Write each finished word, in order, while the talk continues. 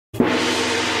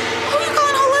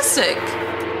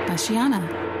Holistic by Shiana.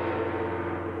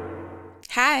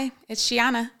 Hi, it's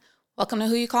Shiana. Welcome to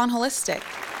Who You Callin' Holistic.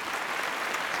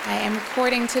 I am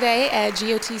recording today at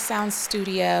GOT Sound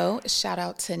Studio. Shout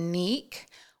out to Neek.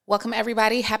 Welcome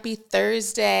everybody. Happy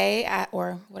Thursday,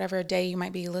 or whatever day you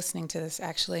might be listening to this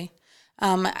actually.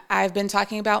 I've been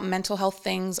talking about mental health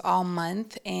things all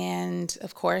month, and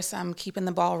of course I'm keeping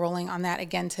the ball rolling on that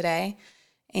again today.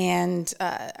 And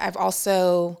I've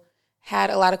also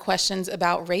had a lot of questions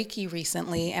about Reiki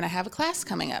recently, and I have a class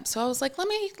coming up. So I was like, let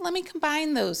me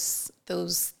combine those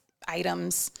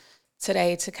items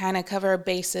today to kind of cover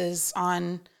bases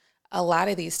on a lot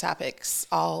of these topics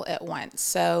all at once.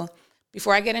 So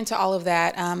before I get into all of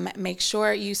that, make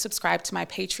sure you subscribe to my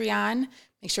Patreon.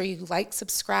 Make sure you like,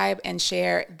 subscribe, and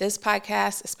share this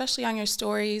podcast, especially on your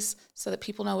stories, so that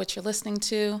people know what you're listening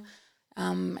to.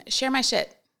 Share my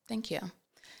shit. Thank you.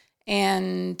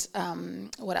 And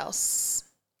what else?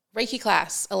 Reiki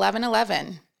class,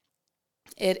 11/11.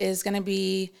 It is going to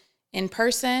be in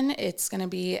person. It's going to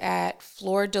be at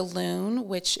Fleur de Lune,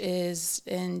 which is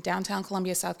in downtown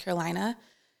Columbia, South Carolina.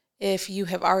 If you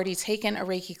have already taken a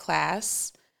Reiki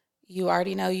class, you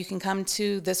already know you can come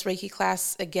to this Reiki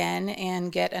class again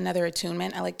and get another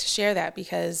attunement. I like to share that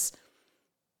because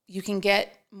you can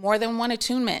get more than one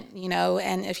attunement,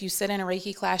 and if you sit in a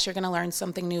Reiki class, you're going to learn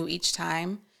something new each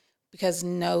time, because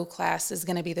no class is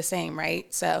going to be the same,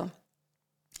 right? So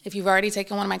if you've already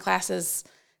taken one of my classes,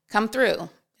 come through.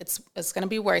 It's going to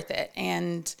be worth it.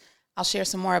 And I'll share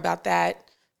some more about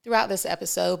that throughout this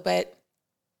episode. But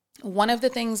one of the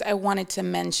things I wanted to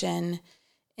mention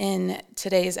in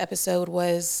today's episode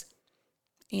was,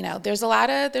 there's a lot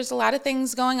of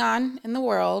things going on in the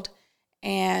world,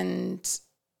 and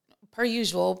per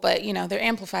usual, but they're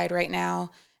amplified right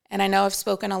now. And I know I've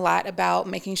spoken a lot about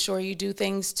making sure you do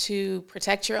things to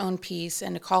protect your own peace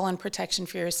and to call in protection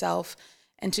for yourself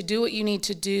and to do what you need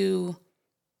to do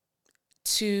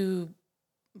to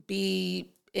be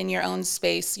in your own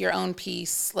space, your own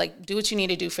peace. Like, do what you need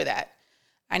to do for that.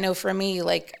 I know for me,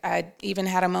 like, I even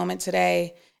had a moment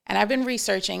today, and I've been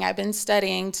researching, I've been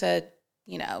studying to,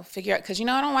 figure out, because, I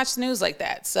don't watch the news like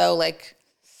that. So,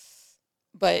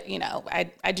 but,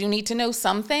 I do need to know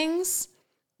some things.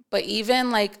 But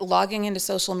even like logging into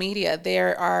social media,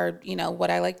 there are,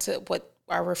 what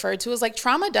are referred to as like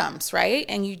trauma dumps, right?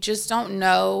 And you just don't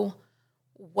know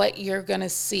what you're going to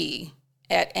see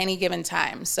at any given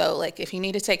time. So like if you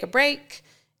need to take a break,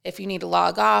 if you need to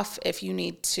log off, if you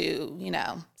need to,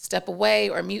 step away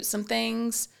or mute some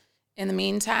things in the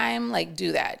meantime, like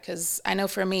do that. Because I know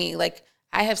for me, like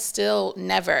I have still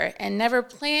never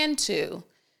planned to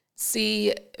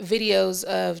see videos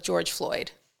of George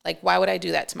Floyd. Like, why would I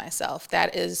do that to myself?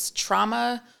 That is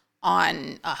trauma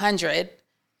on 100.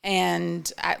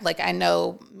 And I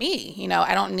know me,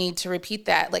 I don't need to repeat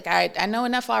that. Like, I know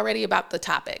enough already about the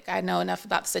topic. I know enough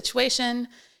about the situation.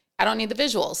 I don't need the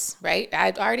visuals, right?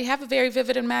 I already have a very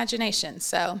vivid imagination.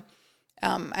 So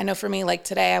I know for me, like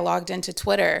today I logged into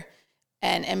Twitter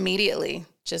and immediately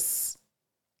just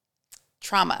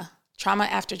trauma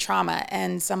after trauma.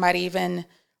 And somebody even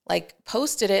like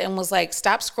posted it and was like,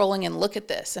 stop scrolling and look at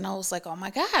this. And I was like, oh my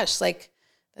gosh, like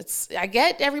I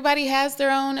get everybody has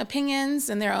their own opinions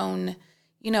and their own,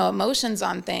 emotions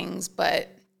on things. But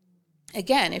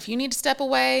again, if you need to step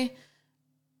away,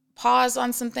 pause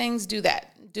on some things, do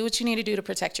that. Do what you need to do to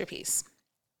protect your peace.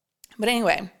 But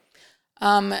anyway,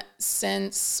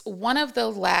 since one of the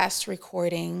last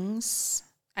recordings,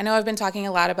 I know I've been talking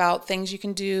a lot about things you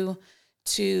can do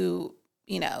to,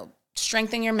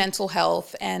 strengthen your mental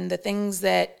health and the things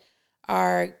that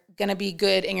are going to be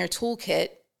good in your toolkit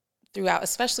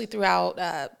especially throughout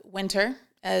winter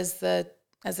as the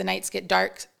nights get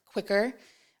dark quicker.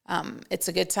 It's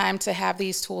a good time to have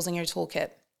these tools in your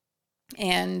toolkit.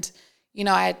 And,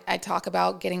 I talk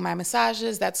about getting my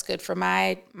massages. That's good for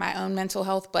my own mental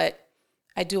health, but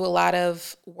I do a lot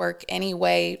of work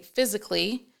anyway,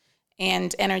 physically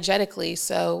and energetically.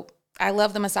 So I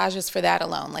love the massages for that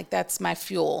alone. Like that's my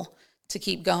fuel to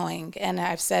keep going. And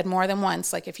I've said more than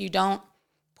once, like if you don't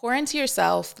pour into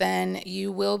yourself, then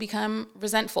you will become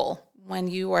resentful when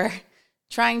you are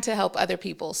trying to help other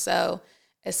people. So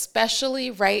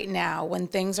especially right now when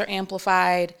things are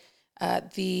amplified,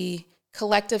 the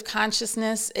collective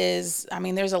consciousness is,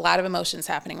 there's a lot of emotions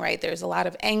happening, right? There's a lot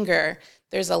of anger,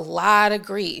 there's a lot of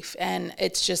grief, and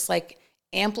it's just like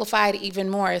amplified even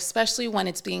more, especially when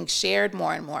it's being shared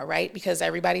more and more, right? Because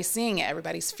everybody's seeing it,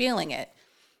 everybody's feeling it.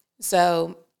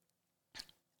 So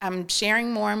I'm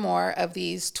sharing more and more of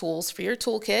these tools for your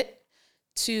toolkit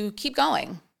to keep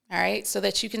going, all right? So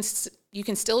that you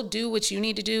can still do what you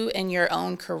need to do in your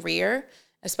own career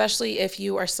especially if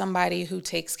you are somebody who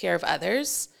takes care of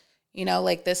others.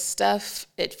 Like this stuff,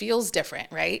 it feels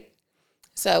different, right?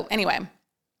 So anyway,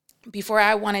 before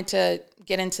I wanted to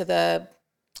get into the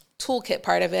toolkit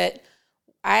part of it,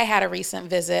 I had a recent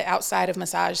visit outside of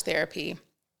massage therapy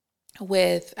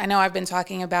I know I've been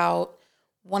talking about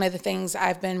one of the things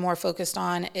I've been more focused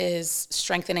on is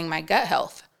strengthening my gut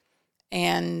health.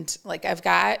 And like I've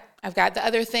got the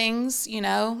other things,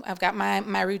 I've got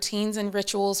my routines and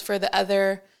rituals for the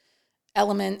other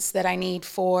elements that I need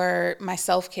for my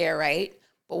self-care, right?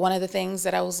 But one of the things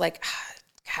that I was like,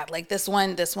 God, like this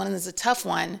one is a tough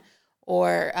one,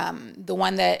 or the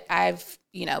one that I've,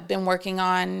 been working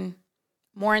on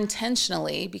more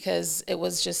intentionally because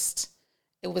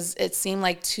it seemed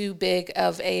like too big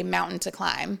of a mountain to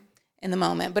climb in the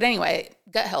moment. But anyway,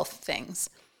 gut health things.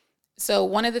 So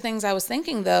one of the things I was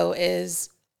thinking though is,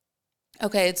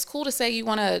 okay, it's cool to say you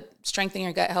want to strengthen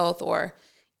your gut health or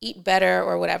eat better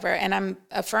or whatever. And I'm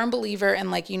a firm believer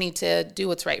in like, you need to do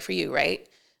what's right for you, right?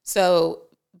 So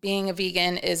being a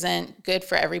vegan isn't good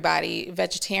for everybody.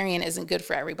 Vegetarian isn't good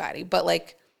for everybody. But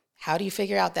like, how do you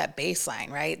figure out that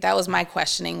baseline, right? That was my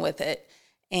questioning with it.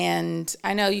 And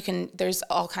I know there's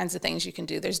all kinds of things you can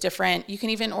do. You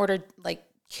can even order like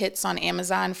kits on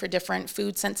Amazon for different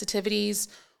food sensitivities,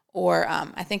 or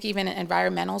I think even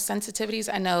environmental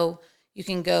sensitivities. I know you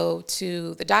can go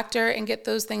to the doctor and get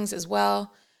those things as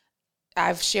well.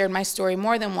 I've shared my story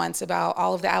more than once about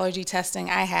all of the allergy testing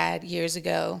I had years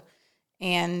ago,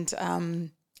 and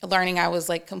learning I was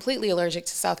like completely allergic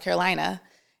to South Carolina,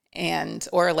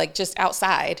 or like just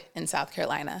outside in South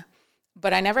Carolina.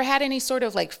 But I never had any sort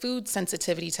of like food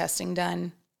sensitivity testing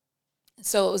done.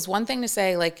 So it was one thing to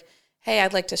say like, hey,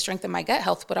 I'd like to strengthen my gut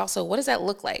health, but also what does that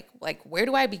look like? Like, where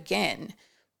do I begin?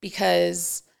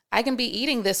 Because I can be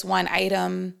eating this one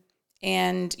item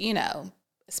and,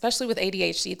 especially with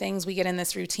ADHD things, we get in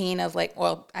this routine of like,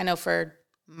 well, I know for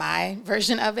my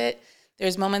version of it,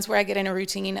 there's moments where I get in a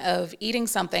routine of eating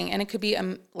something and it could be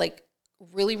like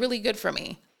really, really good for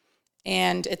me.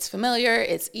 And it's familiar,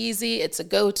 it's easy, it's a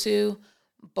go-to.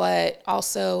 But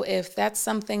also if that's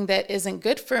something that isn't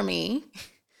good for me,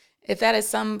 if that is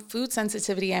some food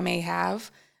sensitivity I may have,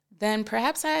 then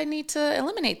perhaps I need to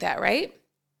eliminate that, right?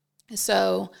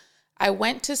 So I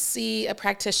went to see a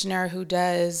practitioner who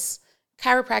does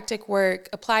chiropractic work,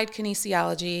 applied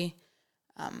kinesiology,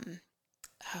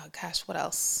 what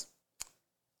else?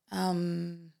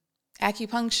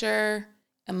 Acupuncture,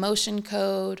 emotion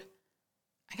code.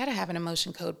 I got to have an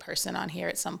emotion code person on here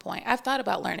at some point. I've thought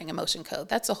about learning emotion code.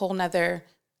 That's a whole nother,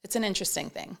 it's an interesting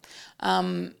thing.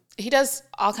 He does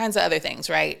all kinds of other things,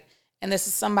 right? And this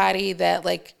is somebody that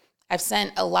like I've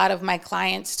sent a lot of my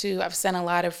clients to, I've sent a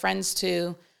lot of friends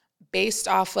to, based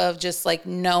off of just like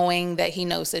knowing that he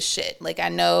knows his shit. Like I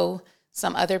know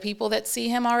some other people that see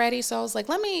him already. So I was like,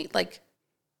 let me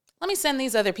send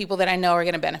these other people that I know are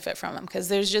going to benefit from him.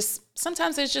 Cause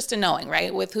sometimes there's just a knowing,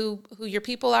 right? With who your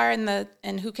people are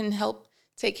and who can help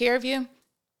take care of you.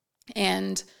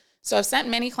 And so I've sent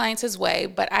many clients his way,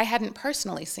 but I hadn't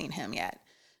personally seen him yet.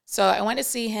 So I went to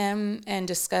see him and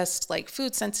discussed like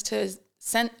food sensitivity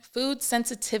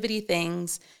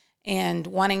things and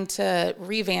wanting to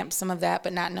revamp some of that,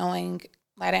 but not knowing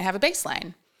I didn't have a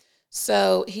baseline.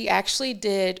 So he actually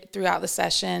did throughout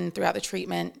the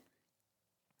treatment,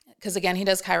 because again, he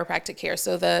does chiropractic care.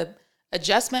 So the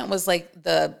adjustment was like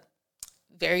the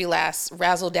very last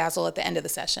razzle dazzle at the end of the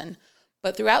session.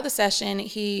 But throughout the session,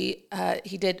 he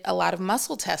did a lot of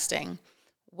muscle testing,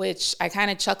 which I kind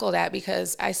of chuckled at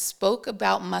because I spoke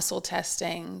about muscle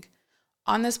testing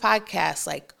on this podcast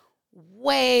like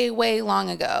way, way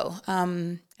long ago.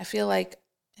 I feel like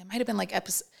it might have been like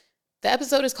the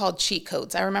episode is called Cheat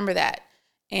Codes. I remember that.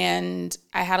 And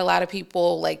I had a lot of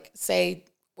people like say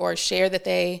or share that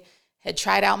they had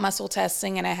tried out muscle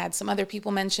testing. And I had some other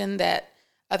people mention that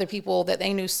other people that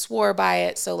they knew swore by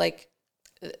it. So like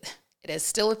it is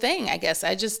still a thing, I guess.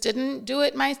 I just didn't do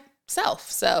it myself.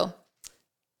 So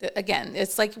again,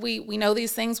 it's like we know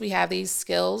these things, we have these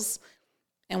skills,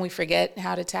 and we forget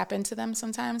how to tap into them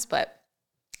sometimes. But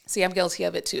see, I'm guilty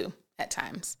of it too at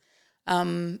times.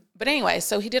 But anyway,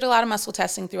 so he did a lot of muscle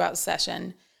testing throughout the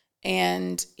session,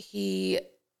 and he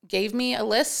gave me a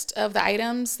list of the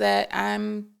items that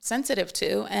I'm sensitive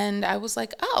to. And I was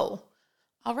like, oh,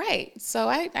 all right. So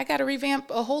I got to revamp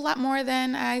a whole lot more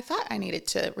than I thought I needed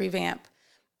to revamp.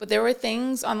 But there were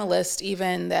things on the list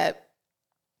even that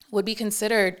would be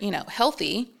considered,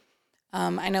 healthy.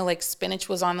 I know like spinach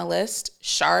was on the list.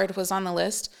 Chard was on the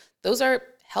list. Those are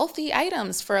healthy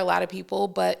items for a lot of people,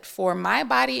 but for my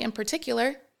body in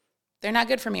particular, they're not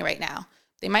good for me right now.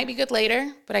 They might be good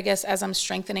later, but I guess as I'm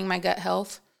strengthening my gut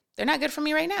health, they're not good for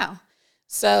me right now.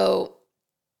 So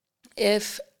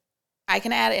if I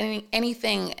can add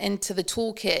anything into the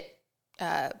toolkit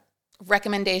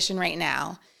recommendation right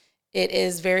now, it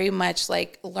is very much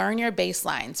like learn your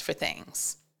baselines for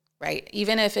things, right?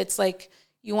 Even if it's like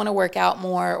you want to work out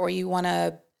more or you want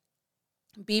to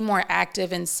be more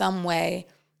active in some way,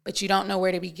 but you don't know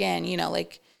where to begin,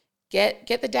 like get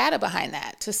the data behind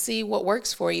that to see what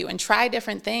works for you and try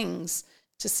different things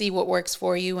to see what works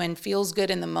for you and feels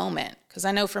good in the moment. Because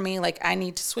I know for me, like I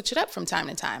need to switch it up from time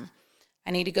to time.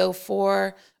 I need to go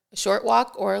for a short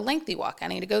walk or a lengthy walk. I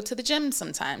need to go to the gym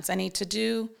sometimes. I need to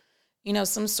do,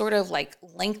 some sort of like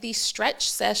lengthy stretch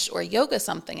sesh or yoga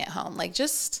something at home. Like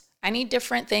I need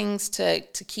different things to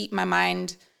keep my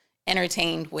mind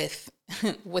entertained with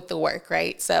with the work,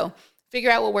 right? So figure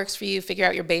out what works for you, figure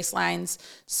out your baselines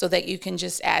so that you can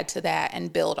just add to that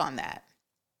and build on that.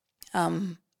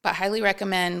 But highly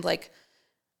recommend like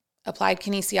applied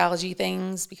kinesiology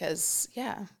things because,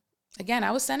 again,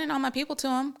 I was sending all my people to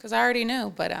him because I already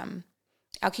knew, but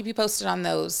I'll keep you posted on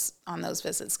those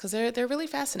visits because they're really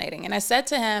fascinating. And I said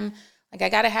to him, like, I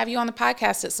got to have you on the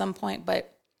podcast at some point,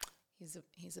 but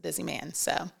he's a busy man.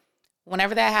 So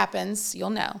whenever that happens, you'll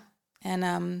know. And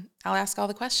I'll ask all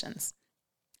the questions.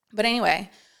 But anyway,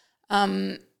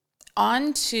 on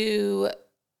to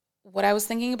what I was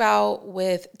thinking about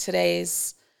with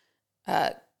today's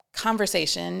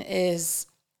conversation is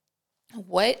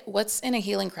what's in a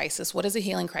healing crisis? What does a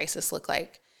healing crisis look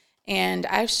like? And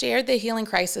I've shared the healing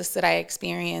crisis that I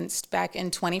experienced back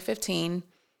in 2015,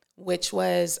 which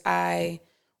was I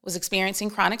was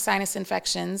experiencing chronic sinus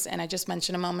infections. And I just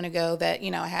mentioned a moment ago that,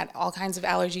 I had all kinds of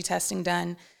allergy testing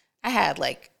done. I had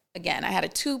I had a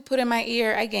tube put in my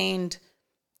ear. I gained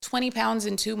 20 pounds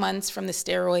in 2 months from the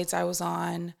steroids I was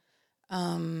on.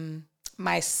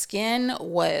 My skin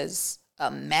was a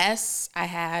mess. I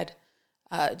had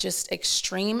just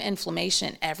extreme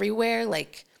inflammation everywhere,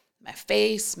 like my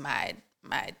face, my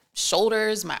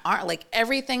shoulders, my arm, like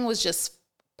everything was just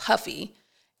puffy.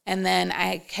 And then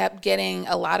I kept getting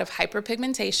a lot of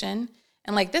hyperpigmentation.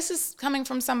 And like, this is coming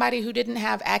from somebody who didn't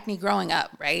have acne growing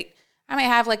up, right? I may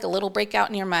have like a little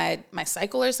breakout near my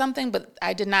cycle or something, but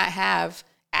I did not have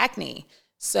acne.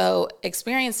 So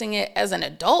experiencing it as an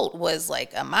adult was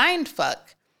like a mind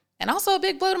fuck and also a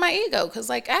big blow to my ego because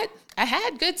like I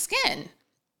had good skin.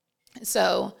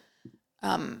 So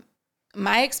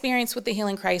my experience with the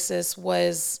healing crisis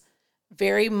was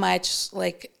very much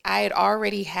like I had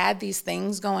already had these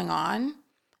things going on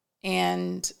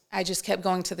and I just kept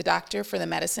going to the doctor for the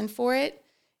medicine for it,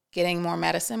 getting more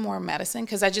medicine,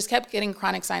 because I just kept getting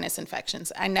chronic sinus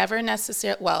infections. I never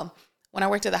necessarily, when I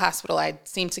worked at the hospital, I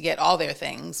seemed to get all their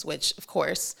things, which of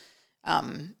course,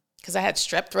 because I had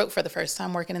strep throat for the first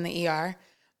time working in the ER,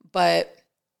 but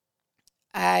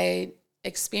I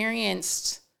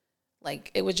experienced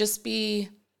like, it would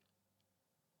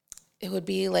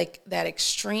be like that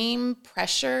extreme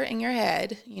pressure in your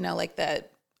head, like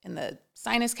that in the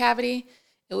sinus cavity.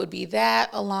 It would be that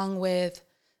along with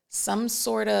some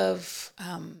sort of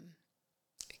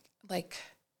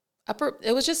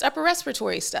it was just upper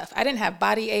respiratory stuff. I didn't have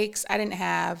body aches.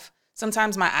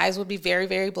 Sometimes my eyes would be very,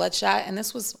 very bloodshot. And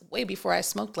this was way before I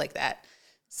smoked like that.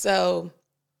 So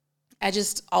I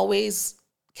just always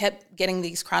kept getting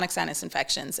these chronic sinus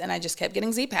infections and I just kept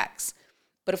getting Z-Paks.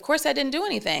 But of course I didn't do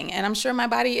anything. And I'm sure my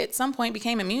body at some point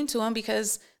became immune to them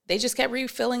because they just kept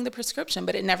refilling the prescription,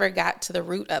 but it never got to the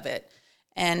root of it.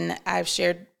 And I've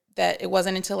shared that it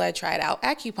wasn't until I tried out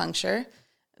acupuncture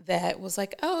that was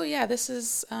like, oh yeah, this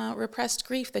is repressed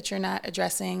grief that you're not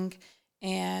addressing.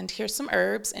 And here's some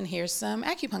herbs and here's some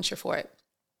acupuncture for it.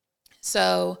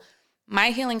 So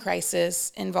my healing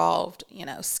crisis involved,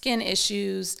 skin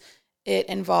issues. It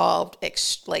involved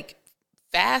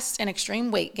fast and extreme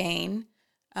weight gain.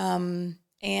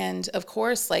 And of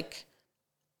course, like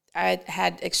I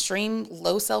had extreme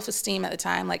low self-esteem at the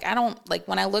time.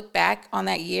 When I look back on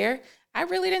that year, I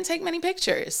really didn't take many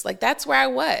pictures. Like that's where I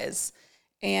was.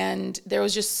 And there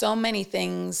was just so many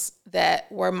things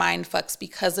that were mind fucks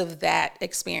because of that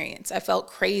experience. I felt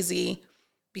crazy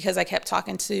because I kept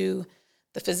talking to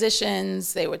the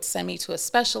physicians. They would send me to a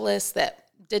specialist that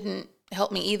didn't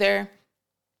help me either.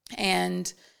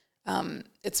 And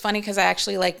it's funny because I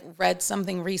actually read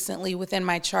something recently within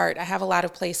my chart. I have a lot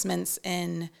of placements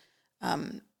in, I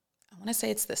want to say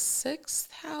it's the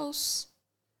 6th house.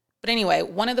 But anyway,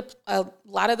 a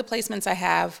lot of the placements I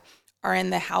have are in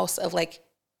the house of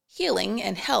healing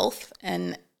and health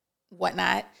and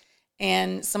whatnot.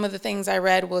 And some of the things I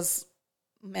read was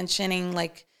mentioning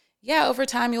over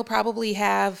time you'll probably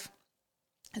have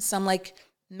some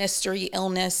mystery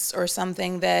illness or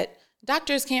something that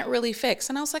doctors can't really fix.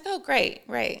 And I was like, oh, great,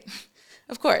 right.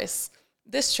 Of course,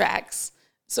 this tracks.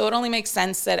 So it only makes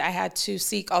sense that I had to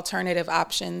seek alternative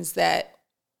options that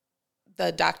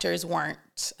the doctors weren't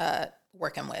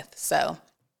working with. So,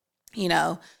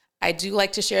 I do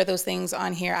like to share those things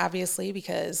on here, obviously,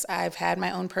 because I've had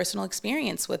my own personal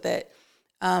experience with it.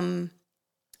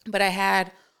 But I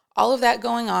had all of that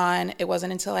going on. It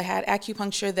wasn't until I had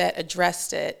acupuncture that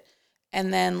addressed it.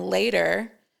 And then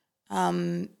later,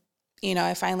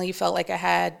 I finally felt like I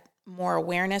had more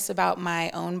awareness about my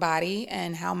own body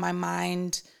and how my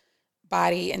mind,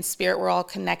 body, and spirit were all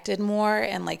connected more,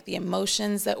 and like the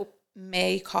emotions that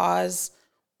may cause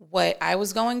what I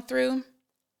was going through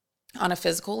on a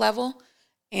physical level.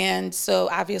 And so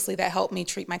obviously that helped me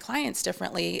treat my clients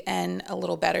differently and a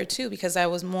little better too, because I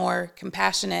was more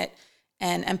compassionate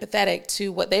and empathetic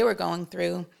to what they were going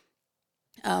through.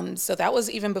 So that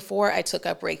was even before I took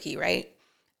up Reiki, right?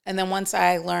 And then once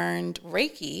I learned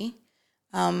Reiki,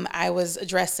 I was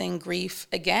addressing grief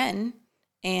again.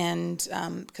 And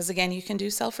because again, you can do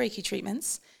self-Reiki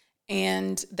treatments.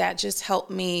 And that just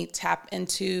helped me tap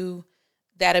into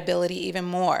that ability even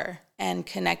more and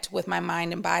connect with my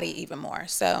mind and body even more.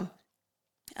 So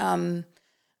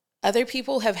other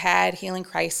people have had healing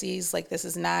crises. Like, this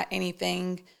is not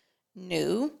anything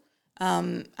new.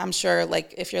 I'm sure,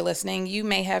 like, if you're listening, you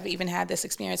may have even had this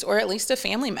experience, or at least a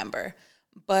family member.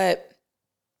 But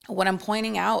what I'm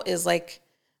pointing out is, like,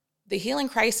 the healing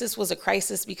crisis was a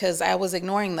crisis because I was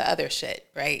ignoring the other shit,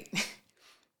 right?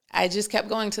 I just kept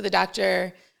going to the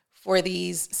doctor for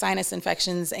these sinus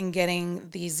infections and getting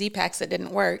these Z-Paks that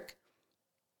didn't work.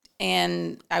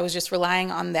 And I was just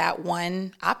relying on that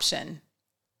one option.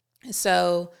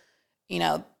 So,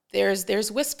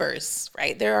 there's whispers,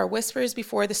 right? There are whispers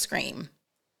before the scream.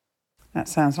 That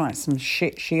sounds like some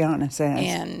shit Shiana says.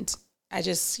 And I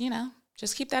just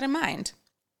keep that in mind.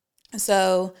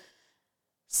 So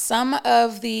some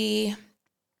of the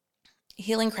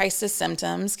healing crisis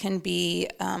symptoms can be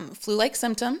flu-like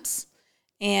symptoms.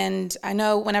 And I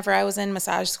know whenever I was in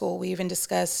massage school, we even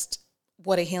discussed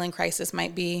what a healing crisis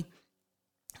might be,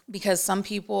 because some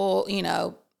people,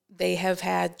 they have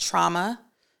had trauma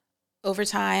over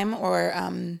time, or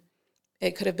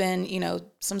it could have been,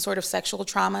 some sort of sexual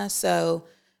trauma. So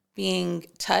being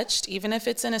touched, even if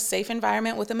it's in a safe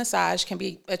environment with a massage, can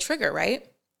be a trigger, right?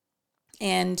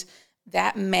 And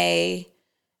that may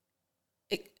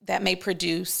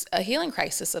produce a healing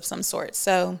crisis of some sort.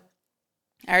 So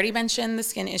I already mentioned the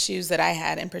skin issues that I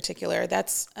had in particular.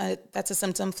 That's a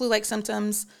symptom. Flu-like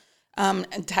symptoms,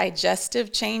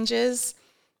 digestive changes.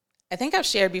 I think I've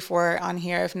shared before on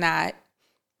here. If not,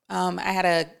 I had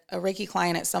a Reiki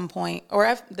client at some point,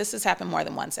 or this has happened more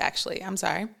than once, actually. I'm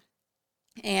sorry.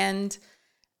 And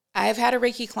I've had a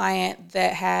Reiki client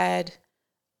that had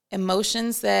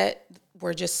emotions that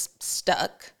were just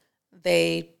stuck.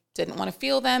 They didn't want to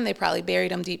feel them. They probably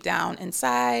buried them deep down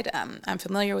inside. I'm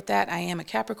familiar with that. I am a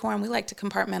Capricorn. We like to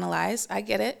compartmentalize. I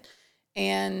get it.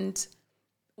 And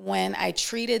when I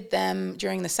treated them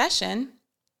during the session,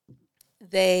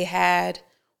 they had,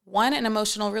 one, an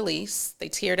emotional release. They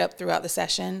teared up throughout the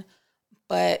session.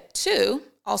 But two,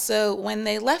 also when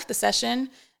they left the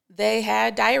session, they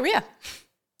had diarrhea.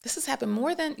 This has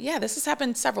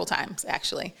happened several times,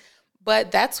 actually.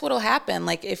 But that's what'll happen.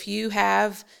 Like, if you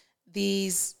have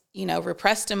these,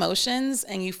 repressed emotions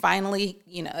and you finally,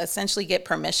 essentially get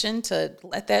permission to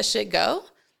let that shit go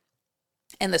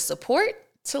and the support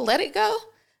to let it go,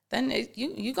 then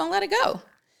you gonna let it go.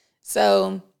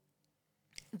 So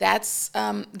that's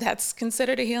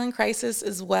considered a healing crisis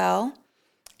as well.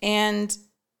 And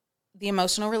the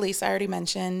emotional release I already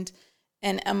mentioned.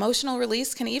 And emotional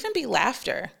release can even be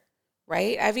laughter,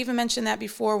 right? I've even mentioned that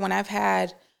before when I've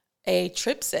had a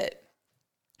trip sit,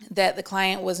 that the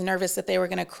client was nervous that they were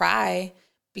going to cry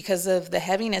because of the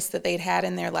heaviness that they'd had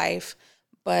in their life.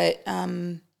 But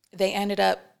they ended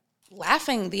up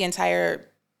laughing the entire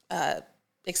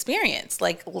experience,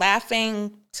 like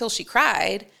laughing till she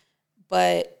cried,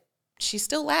 but she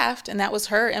still laughed. And that was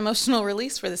her emotional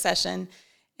release for the session.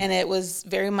 And it was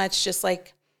very much just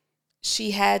like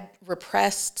she had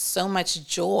repressed so much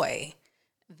joy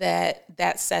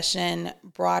that session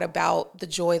brought about the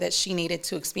joy that she needed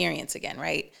to experience again,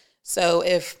 right? So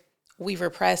if we've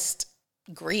repressed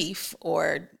grief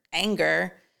or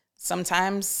anger,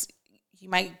 sometimes you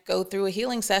might go through a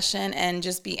healing session and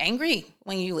just be angry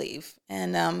when you leave.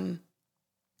 And,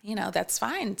 that's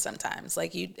fine sometimes.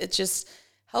 Like, it just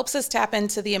helps us tap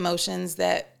into the emotions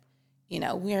that,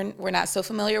 we're not so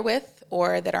familiar with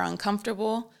or that are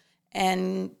uncomfortable,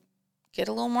 and get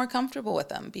a little more comfortable with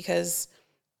them, because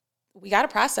we got to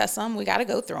process them. We got to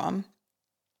go through them.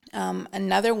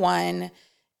 Another one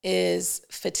is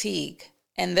fatigue.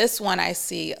 And this one I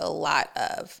see a lot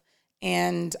of.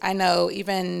 And I know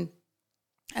even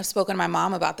I've spoken to my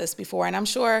mom about this before, and I'm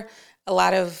sure a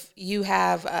lot of you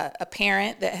have a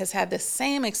parent that has had the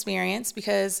same experience,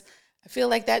 because I feel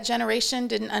like that generation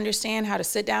didn't understand how to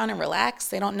sit down and relax.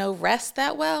 They don't know rest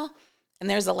that well. And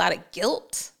there's a lot of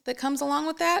guilt that comes along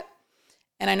with that.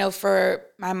 And I know for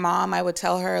my mom, I would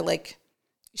tell her, like,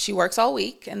 she works all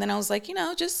week. And then I was like,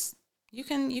 just you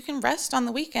can rest on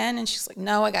the weekend. And she's like,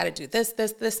 no, I got to do this,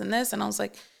 and this. And I was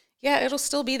like, yeah, it'll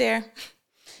still be there.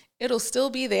 It'll still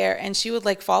be there. And she would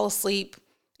like fall asleep,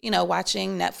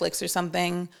 watching Netflix or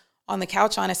something on the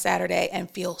couch on a Saturday and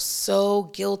feel so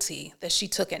guilty that she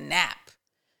took a nap.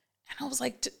 And I was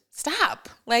like, stop.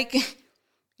 Like,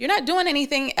 you're not doing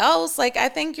anything else. Like, I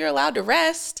think you're allowed to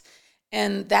rest.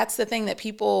 And that's the thing that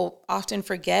people often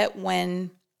forget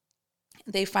when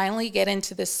they finally get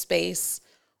into this space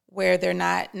where they're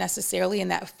not necessarily in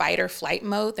that fight or flight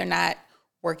mode. They're not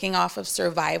working off of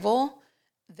survival,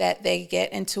 that they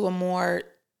get into a more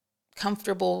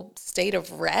comfortable state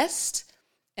of rest.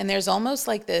 And there's almost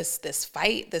like this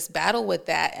fight, this battle with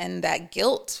that, and that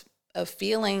guilt of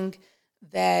feeling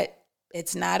that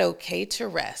it's not okay to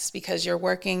rest because you're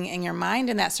working in your mind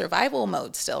in that survival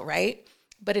mode still, right?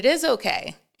 But it is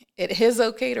okay. It is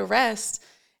okay to rest.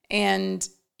 And,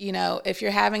 if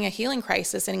you're having a healing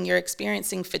crisis and you're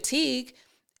experiencing fatigue,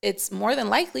 it's more than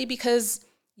likely because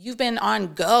you've been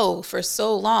on go for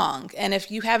so long. And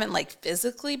if you haven't like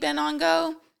physically been on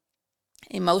go,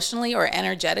 emotionally or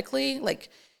energetically, like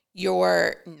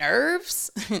your nerves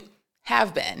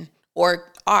have been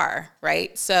or are,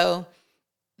 right? So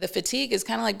the fatigue is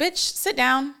kind of like, bitch, sit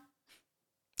down.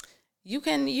 You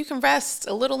can rest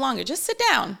a little longer. Just sit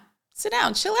down,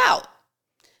 chill out.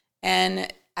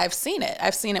 And I've seen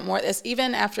it more. It's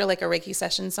even after like a Reiki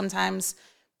session, sometimes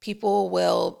people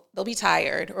they'll be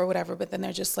tired or whatever, but then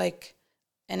they're just like,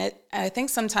 I think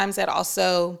sometimes that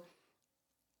also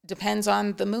depends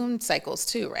on the moon cycles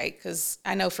too, right? Because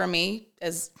I know for me,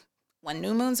 as when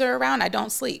new moons are around, I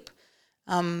don't sleep.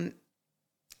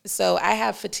 So I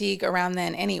have fatigue around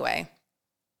then anyway.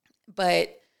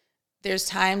 But there's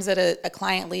times that a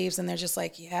client leaves and they're just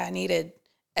like, yeah, I needed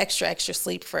extra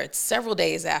sleep for several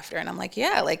days after. And I'm like,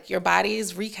 yeah, like your body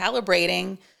is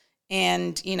recalibrating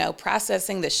and,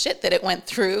 processing the shit that it went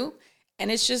through.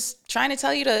 And it's just trying to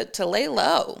tell you to lay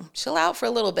low, chill out for a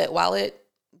little bit while it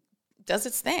does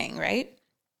its thing, right?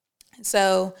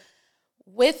 So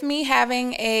with me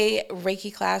having a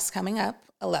Reiki class coming up,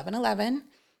 11/11,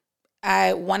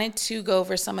 I wanted to go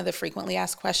over some of the frequently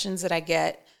asked questions that I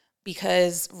get,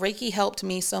 because Reiki helped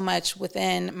me so much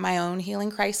within my own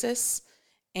healing crisis.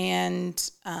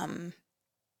 And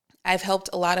I've helped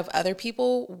a lot of other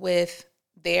people with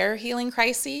their healing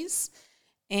crises.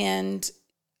 And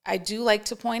I do like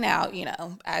to point out,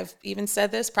 I've even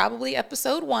said this probably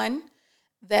episode 1,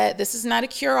 that this is not a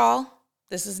cure-all.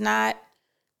 This is not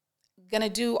going to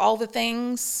do all the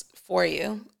things for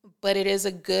you, but it is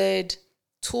a good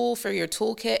tool for your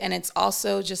toolkit. And it's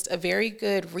also just a very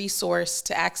good resource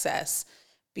to access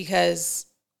because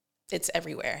it's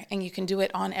everywhere and you can do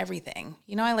it on everything.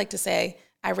 I like to say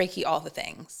I Reiki all the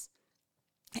things.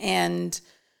 And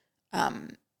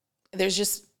there's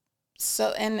just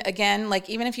so, and again, like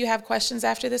even if you have questions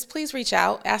after this, please reach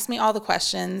out, ask me all the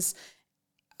questions.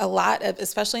 A lot of,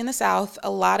 especially in the South, a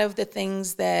lot of the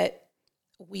things that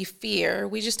we fear,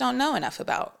 we just don't know enough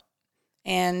about.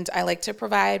 And I like to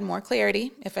provide more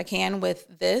clarity if I can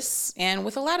with this and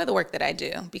with a lot of the work that I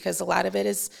do, because a lot of it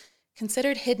is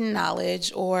considered hidden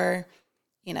knowledge or,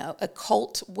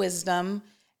 occult wisdom.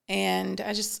 And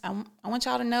I want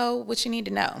y'all to know what you need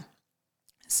to know.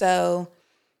 So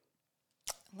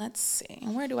let's see,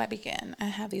 where do I begin? I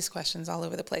have these questions all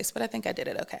over the place, but I think I did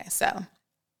it okay. So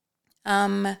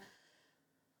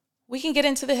we can get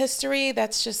into the history.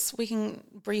 We can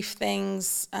brief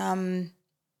things.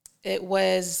 It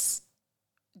was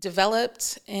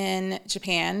developed in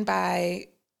Japan by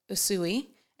Usui,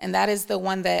 and that is the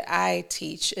one that I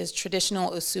teach, is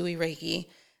traditional Usui Reiki.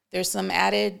 There's some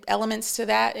added elements to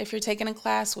that if you're taking a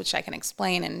class, which I can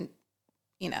explain and,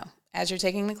 as you're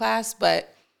taking the class,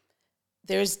 but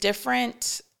there's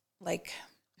different, like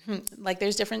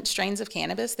there's different strains of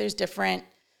cannabis. There's different,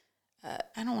 I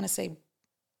don't want to say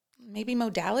maybe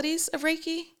modalities of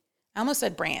Reiki. I almost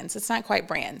said brands. It's not quite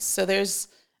brands. So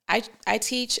I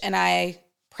teach and I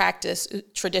practice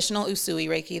traditional Usui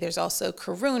Reiki. There's also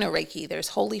Karuna Reiki. There's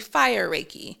Holy Fire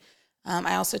Reiki.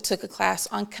 I also took a class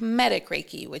on Kemetic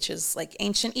Reiki, which is like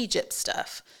ancient Egypt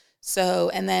stuff. So,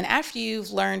 and then after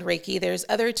you've learned Reiki, there's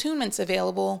other attunements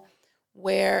available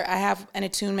where I have an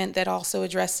attunement that also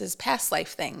addresses past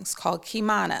life things called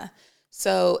Kimana.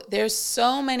 So there's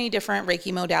so many different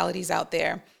Reiki modalities out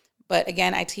there. But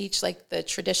again, I teach like the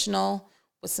traditional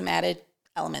with some added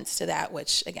elements to that,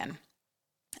 which again,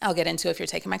 I'll get into if you're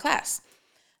taking my class.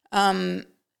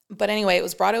 But anyway, it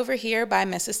was brought over here by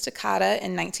Mrs. Takata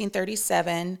in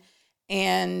 1937.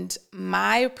 And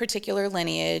my particular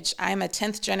lineage, I'm a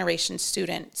 10th generation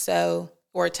student,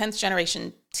 or a 10th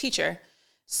generation teacher.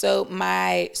 So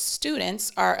my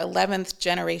students are 11th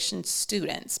generation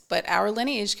students, but our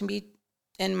lineage can be,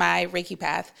 in my Reiki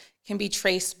path, can be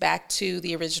traced back to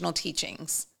the original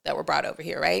teachings that were brought over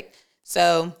here, right?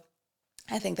 So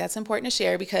I think that's important to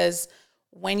share because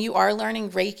when you are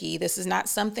learning Reiki, this is not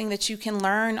something that you can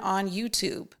learn on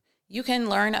YouTube. You can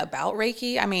learn about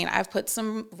Reiki. I mean, I've put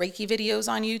some Reiki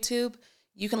videos on YouTube.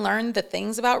 You can learn the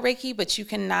things about Reiki, but you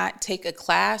cannot take a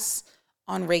class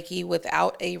on Reiki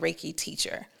without a Reiki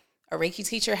teacher. A Reiki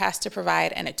teacher has to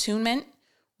provide an attunement,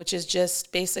 which is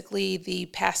just basically the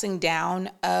passing down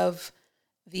of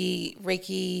the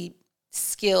Reiki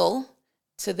skill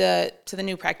to the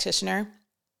new practitioner.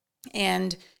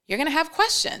 And you're going to have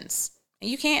questions. And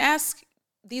you can't ask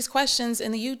these questions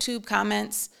in the YouTube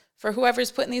comments for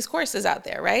whoever's putting these courses out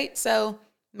there, right? So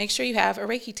make sure you have a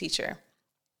Reiki teacher.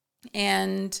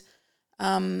 And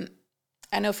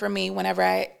I know for me, whenever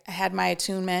I had my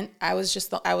attunement, I was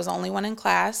the only one in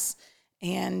class,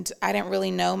 and I didn't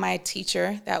really know my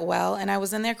teacher that well, and I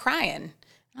was in there crying.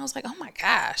 And I was like, oh my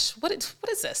gosh, what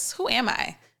is this? Who am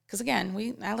I? Because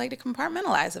again, I like to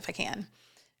compartmentalize if I can.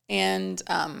 And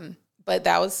but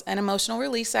that was an emotional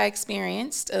release I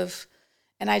experienced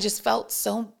and I just felt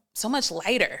so much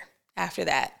lighter after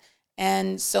that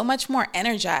and so much more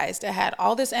energized. I had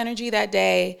all this energy that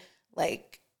day.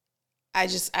 Like I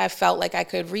felt like I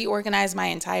could reorganize my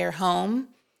entire home,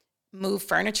 move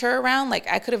furniture around.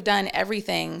 Like I could have done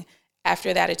everything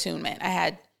after that attunement. I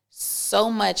had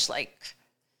so much, like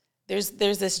there's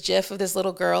this gif of this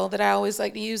little girl that I always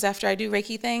like to use after I do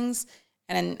Reiki things.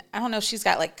 And I don't know if she's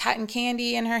got like cotton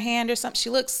candy in her hand or something. She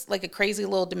looks like a crazy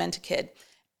little demented kid.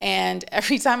 And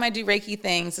every time I do Reiki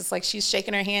things, it's like she's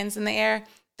shaking her hands in the air.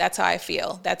 That's how I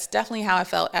feel. That's definitely how I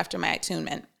felt after my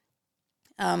attunement.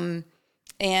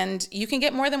 And you can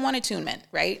get more than one attunement,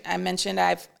 right? I mentioned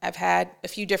I've had a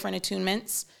few different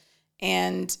attunements,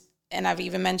 and I've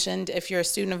even mentioned if you're a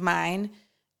student of mine,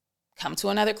 come to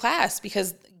another class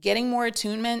because getting more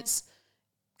attunements,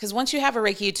 because once you have a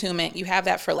Reiki attunement, you have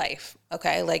that for life,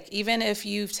 okay? Like even if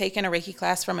you've taken a Reiki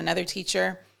class from another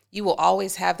teacher, you will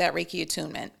always have that Reiki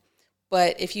attunement.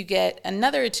 But if you get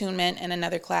another attunement in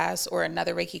another class or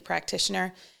another Reiki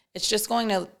practitioner, it's just going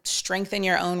to strengthen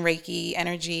your own Reiki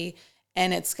energy,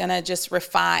 and it's going to just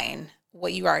refine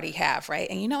what you already have, right?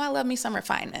 And I love me some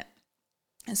refinement.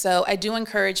 And so I do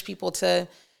encourage people to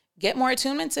get more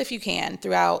attunements if you can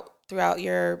throughout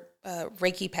your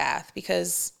Reiki path,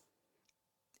 because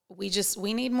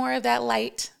we need more of that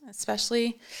light,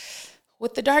 especially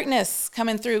with the darkness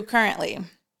coming through currently.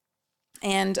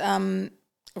 And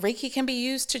Reiki can be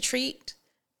used to treat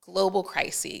global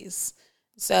crises.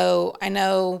 So I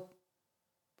know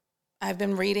I've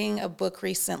been reading a book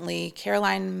recently,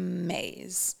 Caroline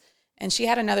Myss, and she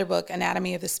had another book,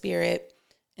 Anatomy of the Spirit,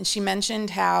 and she mentioned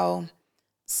how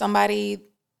somebody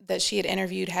that she had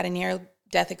interviewed had a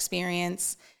near-death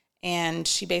experience, and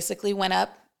she basically went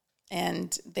up,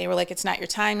 and they were like, it's not your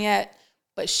time yet,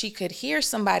 but she could hear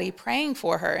somebody praying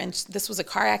for her, and this was a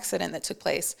car accident that took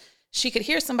place. She could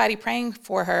hear somebody praying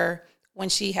for her when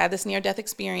she had this near-death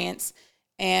experience,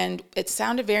 and it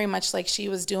sounded very much like she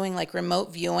was doing like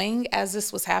remote viewing as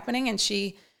this was happening, and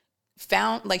she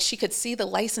found like she could see the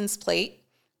license plate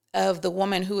of the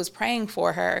woman who was praying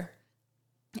for her,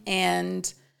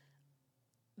 and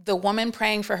the woman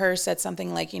praying for her said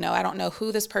something like, I don't know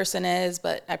who this person is,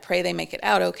 but I pray they make it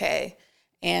out okay.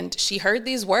 And she heard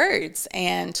these words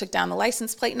and took down the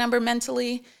license plate number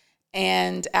mentally.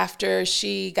 And after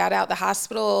she got out the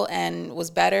hospital and was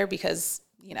better because,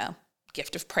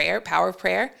 gift of prayer, power of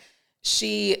prayer,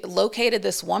 she located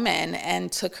this woman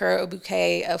and took her a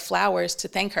bouquet of flowers to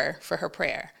thank her for her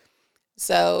prayer.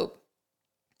 So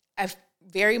I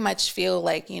very much feel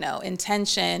like,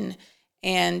 intention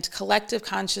and collective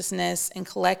consciousness and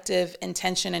collective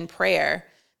intention in prayer,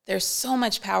 there's so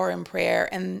much power in prayer.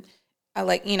 And I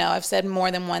I've said more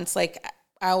than once, like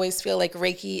I always feel like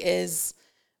Reiki is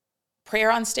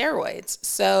prayer on steroids.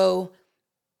 So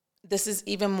this is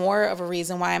even more of a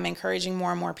reason why I'm encouraging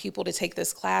more and more people to take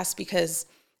this class, because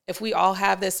if we all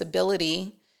have this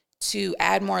ability to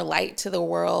add more light to the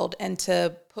world and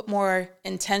to put more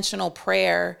intentional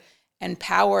prayer and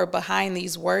power behind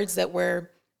these words that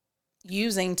we're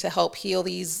using to help heal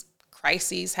these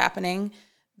crises happening,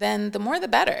 then the more the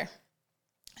better.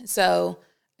 So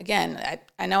again,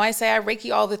 I know I say I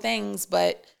Reiki all the things,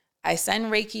 but I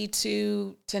send Reiki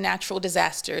to natural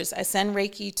disasters. I send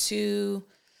Reiki to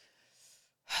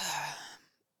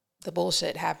the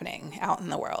bullshit happening out in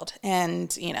the world.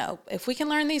 And, if we can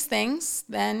learn these things,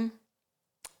 then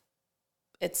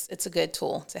it's a good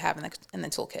tool to have in the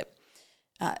toolkit.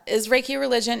 Is Reiki a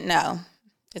religion? No,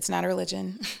 it's not a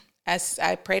religion. As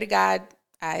I pray to God,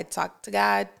 I talk to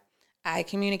God, I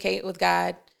communicate with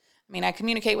God. I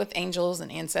communicate with angels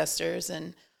and ancestors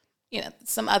and,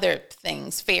 some other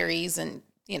things, fairies and,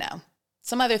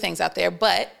 some other things out there.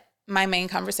 But my main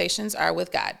conversations are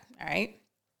with God. All right.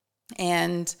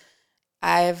 And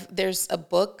there's a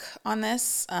book on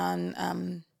this,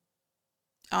 on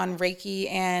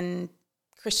Reiki and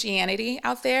Christianity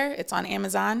out there. It's on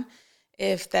Amazon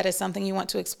if that is something you want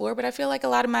to explore. But I feel like a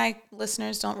lot of my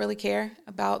listeners don't really care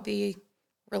about the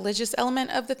religious element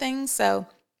of the thing. So,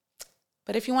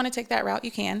 but if you want to take that route,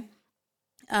 you can.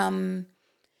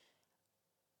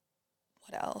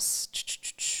 What else?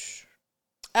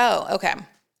 Oh, okay.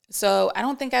 So I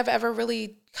don't think I've ever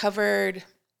really covered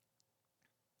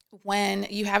when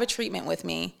you have a treatment with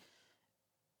me.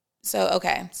 So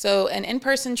an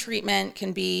in-person treatment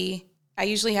can be, I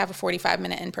usually have a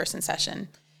 45-minute in-person session.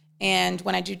 And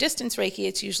when I do distance Reiki,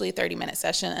 it's usually a 30-minute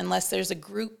session. Unless there's a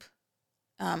group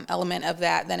element of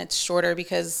that, then it's shorter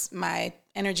because my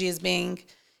energy is being,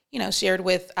 shared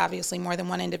with obviously more than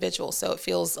one individual. So it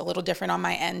feels a little different on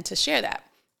my end to share that.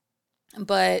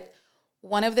 But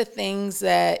one of the things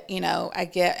that, I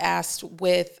get asked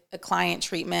with a client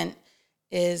treatment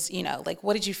is, like,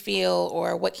 what did you feel,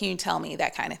 or what can you tell me,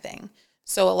 that kind of thing.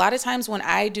 So a lot of times when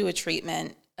I do a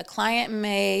treatment, a client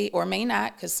may or may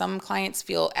not, because some clients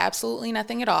feel absolutely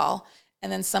nothing at all.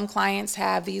 And then some clients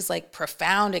have these like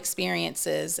profound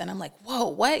experiences. And I'm like, whoa,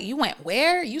 what? You went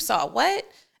where? You saw what?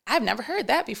 I've never heard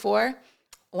that before.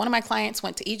 One of my clients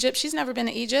went to Egypt. She's never been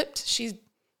to Egypt. She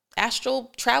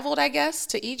astral traveled, I guess,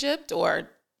 to Egypt, or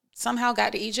somehow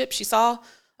got to Egypt.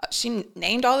 She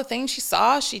named all the things she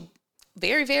saw. She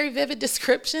very, very vivid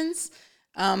descriptions.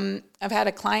 I've had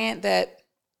a client that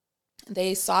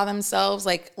they saw themselves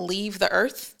like leave the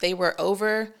earth. They were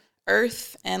over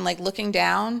earth and like looking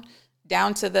down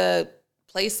to the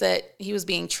place that he was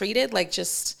being treated, like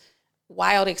just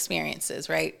wild experiences,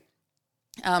 right?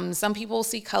 Some people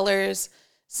see colors.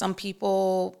 Some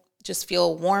people just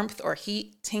feel warmth or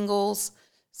heat, tingles.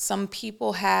 Some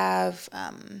people have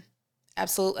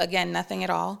again, nothing at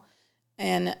all.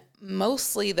 And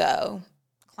mostly though,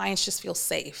 clients just feel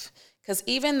safe. Because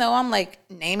even though I'm like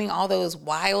naming all those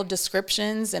wild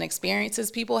descriptions and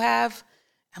experiences people have,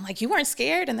 I'm like, you weren't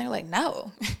scared? And they're like,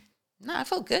 no, I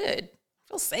felt good. I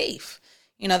feel safe.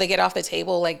 They get off the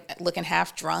table like looking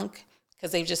half drunk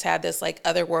because they've just had this like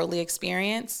otherworldly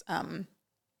experience.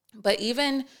 But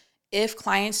even if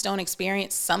clients don't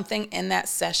experience something in that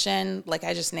session, like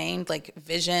I just named, like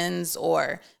visions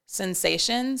or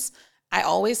sensations, I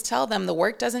always tell them the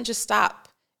work doesn't just stop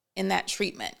in that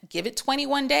treatment. Give it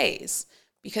 21 days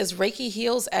because Reiki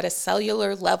heals at a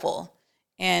cellular level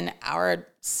and our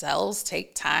cells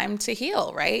take time to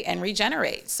heal, right? And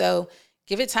regenerate. So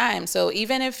give it time. So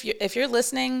even if you're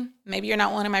listening, maybe you're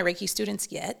not one of my Reiki students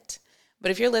yet,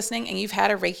 but if you're listening and you've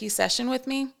had a Reiki session with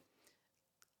me,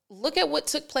 look at what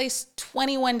took place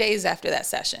 21 days after that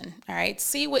session, all right?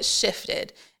 See what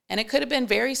shifted. And it could have been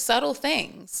very subtle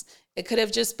things. It could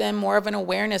have just been more of an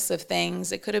awareness of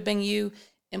things. It could have been you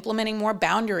implementing more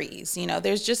boundaries.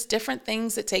 There's just different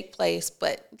things that take place,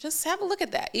 but just have a look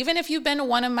at that. Even if you've been to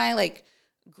one of my like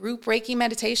group Reiki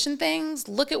meditation things,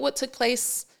 look at what took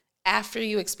place after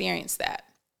you experienced that.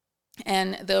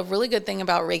 And the really good thing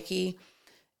about Reiki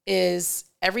is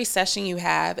every session you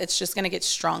have, it's just going to get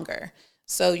stronger.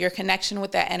 So your connection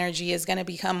with that energy is going to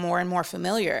become more and more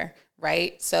familiar,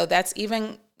 right? So that's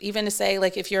even to say,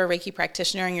 like, if you're a Reiki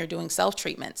practitioner and you're doing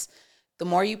self-treatments, the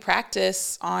more you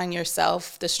practice on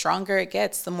yourself, the stronger it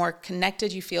gets, the more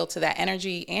connected you feel to that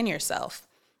energy and yourself.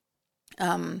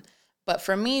 But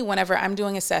for me, whenever I'm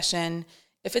doing a session,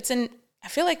 I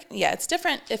feel like, it's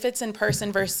different if it's in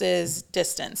person versus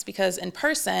distance, because in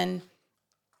person,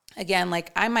 again,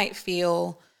 like I might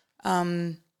feel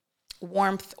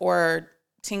warmth or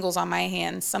tingles on my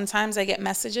hands. Sometimes I get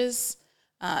messages,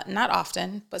 not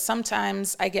often, but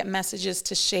sometimes I get messages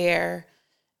to share,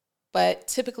 but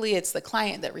typically it's the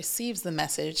client that receives the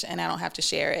message and I don't have to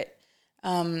share it.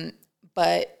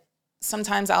 But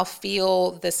sometimes I'll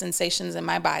feel the sensations in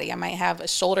my body. I might have a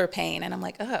shoulder pain and I'm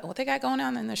like, what they got going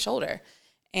on in their shoulder?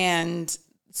 And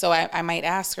So I might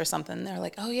ask her something. They're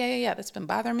like, oh, yeah, that's been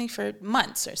bothering me for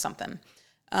months or something.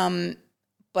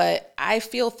 But I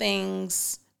feel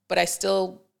things, but I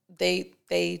still,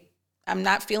 I'm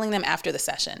not feeling them after the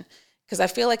session. Because I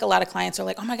feel like a lot of clients are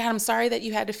like, oh my God, I'm sorry that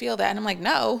you had to feel that. And I'm like,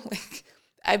 no,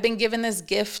 I've been given this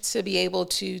gift to be able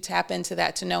to tap into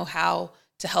that, to know how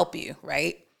to help you,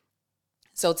 right?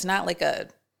 So it's not like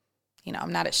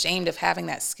I'm not ashamed of having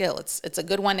that skill. It's a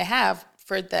good one to have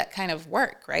for that kind of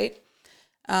work, right?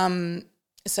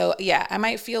 So yeah, I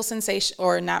might feel sensation,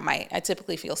 or not might, I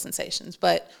typically feel sensations,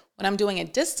 but when I'm doing a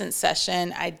distance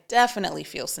session, I definitely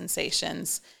feel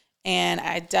sensations, and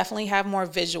I definitely have more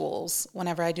visuals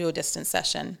whenever I do a distance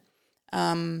session.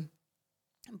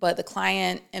 But the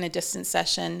client in a distance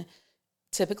session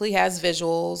typically has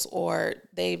visuals, or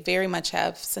they very much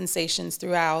have sensations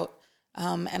throughout.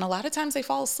 And a lot of times they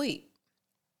fall asleep.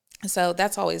 So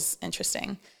that's always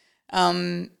interesting.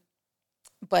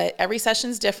 But every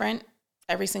session's different,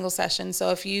 every single session. So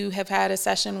if you have had a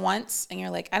session once and you're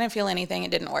like, I didn't feel anything,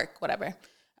 it didn't work, whatever,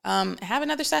 have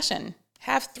another session,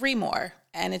 have 3 more,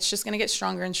 and it's just going to get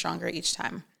stronger and stronger each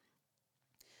time.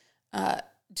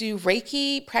 Do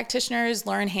Reiki practitioners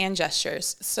learn hand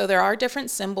gestures? So there are different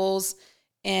symbols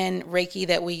in Reiki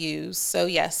that we use. So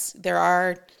yes, there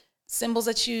are symbols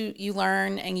that you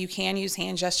learn, and you can use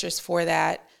hand gestures for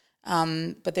that.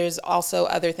 But there's also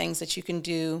other things that you can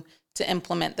do to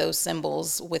implement those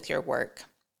symbols with your work.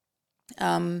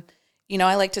 I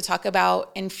like to talk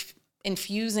about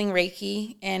infusing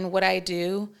Reiki in what I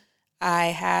do. I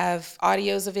have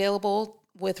audios available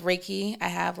with Reiki. I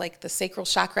have like the sacral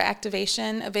chakra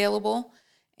activation available,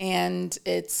 and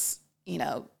it's,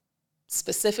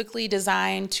 specifically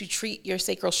designed to treat your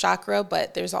sacral chakra,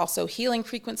 but there's also healing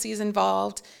frequencies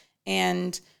involved.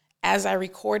 And as I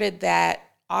recorded that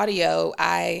audio,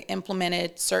 I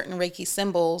implemented certain Reiki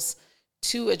symbols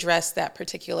to address that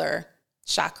particular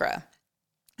chakra.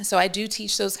 So I do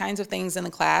teach those kinds of things in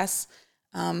the class.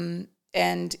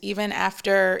 And even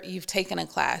after you've taken a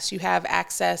class, you have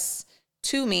access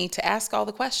to me to ask all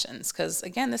the questions. Because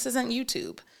again, this isn't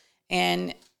YouTube.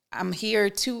 And I'm here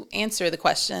to answer the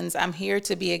questions. I'm here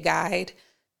to be a guide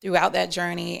throughout that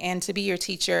journey and to be your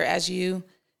teacher as you,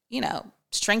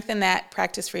 strengthen that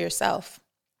practice for yourself.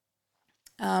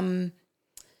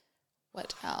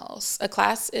 What else? A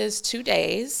class is 2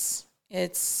 days.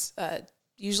 It's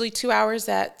usually 2 hours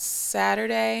that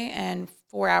Saturday and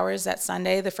 4 hours that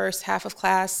Sunday. The first half of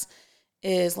class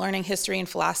is learning history and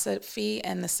philosophy,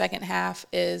 and the second half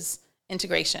is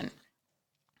integration.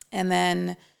 And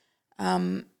then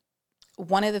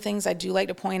one of the things I do like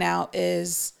to point out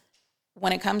is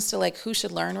when it comes to like who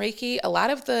should learn Reiki, a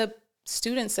lot of the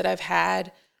students that I've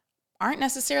had aren't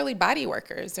necessarily body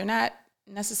workers. They're not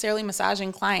necessarily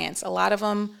massaging clients. A lot of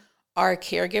them are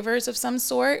caregivers of some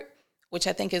sort, which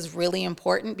I think is really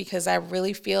important because I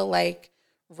really feel like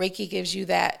Reiki gives you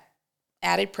that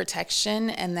added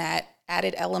protection and that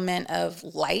added element of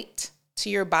light to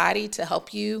your body to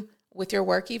help you with your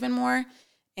work even more.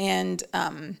 And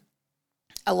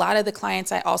a lot of the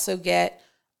clients I also get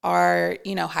are,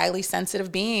 highly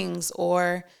sensitive beings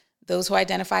or those who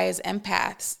identify as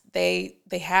empaths. They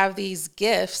have these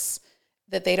gifts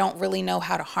that they don't really know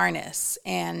how to harness,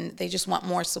 and they just want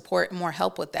more support and more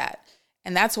help with that.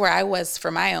 And that's where I was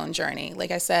for my own journey.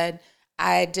 Like I said,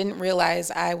 I didn't realize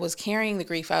I was carrying the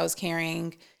grief I was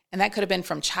carrying, and that could have been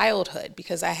from childhood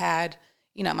because I had,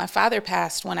 my father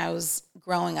passed when I was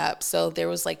growing up. So there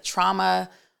was like trauma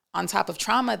on top of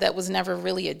trauma that was never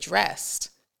really addressed.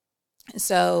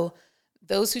 So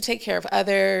those who take care of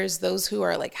others, those who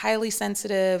are like highly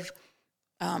sensitive,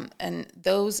 and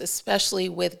those especially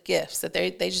with gifts that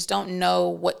they just don't know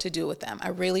what to do with them. I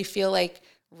really feel like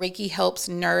Reiki helps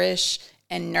nourish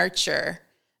and nurture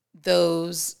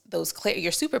those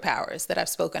your superpowers that I've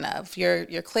spoken of,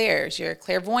 your clairs, your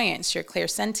clairvoyance, your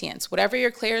clairsentience, whatever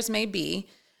your clairs may be.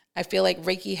 I feel like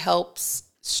Reiki helps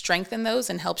strengthen those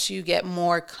and helps you get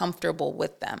more comfortable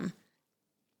with them.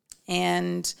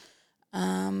 And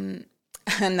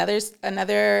another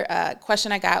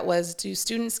question I got was, do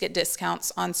students get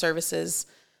discounts on services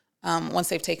once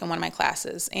they've taken one of my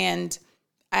classes? And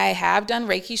I have done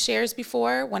Reiki shares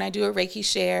before. When I do a Reiki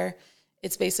share,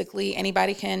 it's basically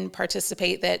anybody can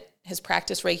participate that has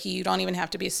practiced Reiki. You don't even have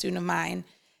to be a student of mine.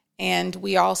 And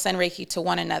we all send Reiki to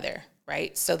one another,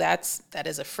 right? So that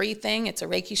is a free thing. It's a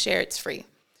Reiki share. It's free.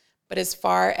 But as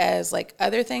far as like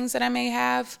other things that I may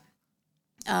have,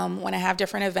 when I have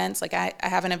different events, like I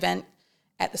have an event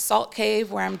at the Salt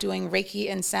Cave where I'm doing Reiki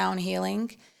and sound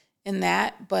healing in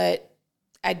that, but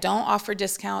I don't offer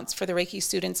discounts for the Reiki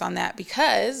students on that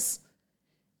because,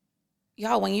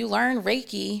 y'all, when you learn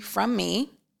Reiki from me,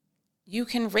 you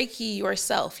can Reiki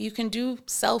yourself. You can do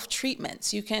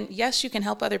self-treatments. You can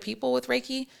help other people with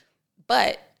Reiki,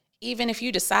 but even if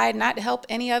you decide not to help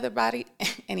any other body,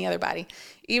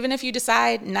 even if you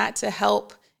decide not to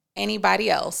help anybody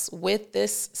else with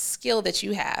this skill that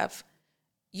you have,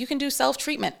 you can do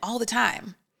self-treatment all the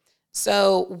time.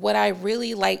 So what I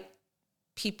really like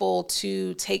people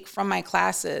to take from my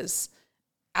classes,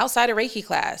 outside of Reiki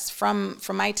class, from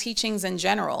my teachings in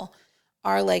general,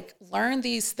 are like, learn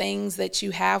these things that you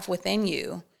have within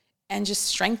you and just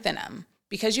strengthen them,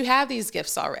 because you have these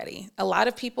gifts already. A lot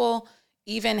of people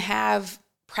even have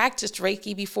practiced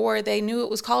Reiki before they knew it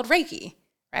was called Reiki,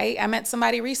 right? I met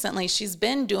somebody recently. She's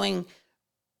been doing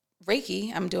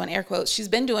Reiki. I'm doing air quotes. She's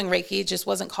been doing Reiki. It just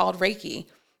wasn't called Reiki,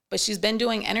 but she's been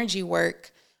doing energy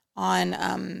work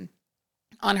on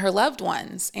her loved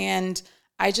ones. And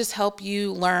I just help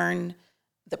you learn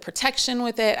the protection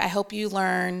with it. I help you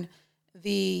learn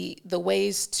the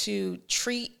ways to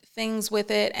treat things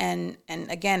with it, and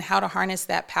again, how to harness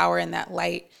that power and that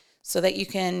light so that you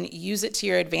can use it to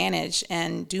your advantage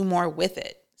and do more with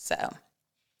it. So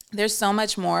there's so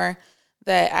much more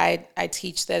that I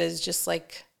teach that is just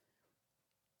like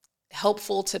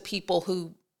helpful to people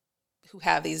who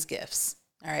have these gifts.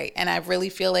 All right. And I really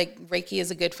feel like Reiki is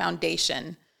a good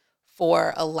foundation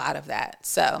for a lot of that.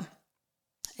 So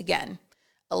again,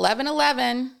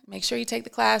 11/11, make sure you take the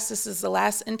class. This is the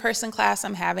last in-person class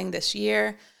I'm having this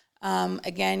year.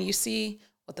 Again, you see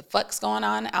what the fuck's going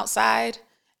on outside,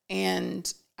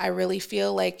 and I really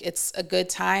feel like it's a good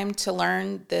time to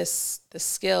learn this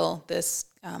skill, this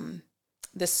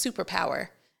superpower,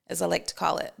 as I like to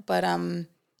call it. But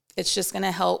it's just going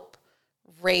to help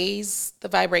raise the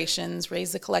vibrations,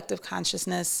 raise the collective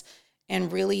consciousness,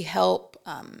 and really help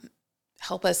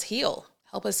us heal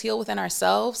within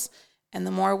ourselves. And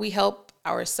the more we help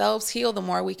ourselves heal, the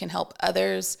more we can help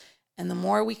others, and the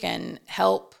more we can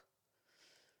help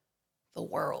the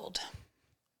world.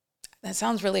 That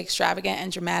sounds really extravagant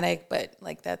and dramatic, but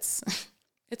like it's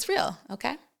real,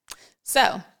 okay?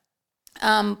 So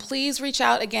please reach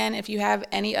out again if you have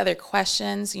any other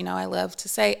questions. You know, I love to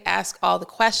say, ask all the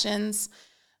questions.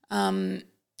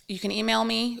 You can email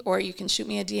me or you can shoot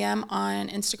me a DM on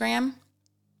Instagram.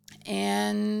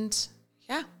 And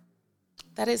yeah,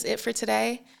 that is it for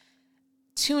today.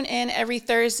 Tune in every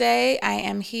Thursday. I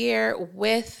am here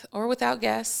with or without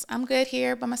guests. I'm good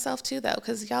here by myself too, though,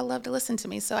 because y'all love to listen to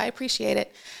me. So I appreciate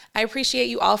it. I appreciate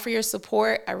you all for your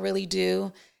support. I really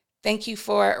do. Thank you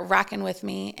for rocking with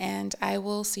me, and I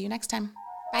will see you next time.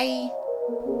 Bye.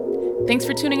 Thanks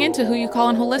for tuning in to Who You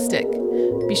Callin' Holistic.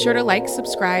 Be sure to like,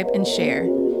 subscribe, and share.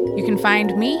 You can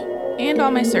find me and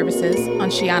all my services on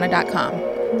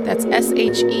Sheanah.com. That's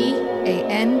SHEANAH.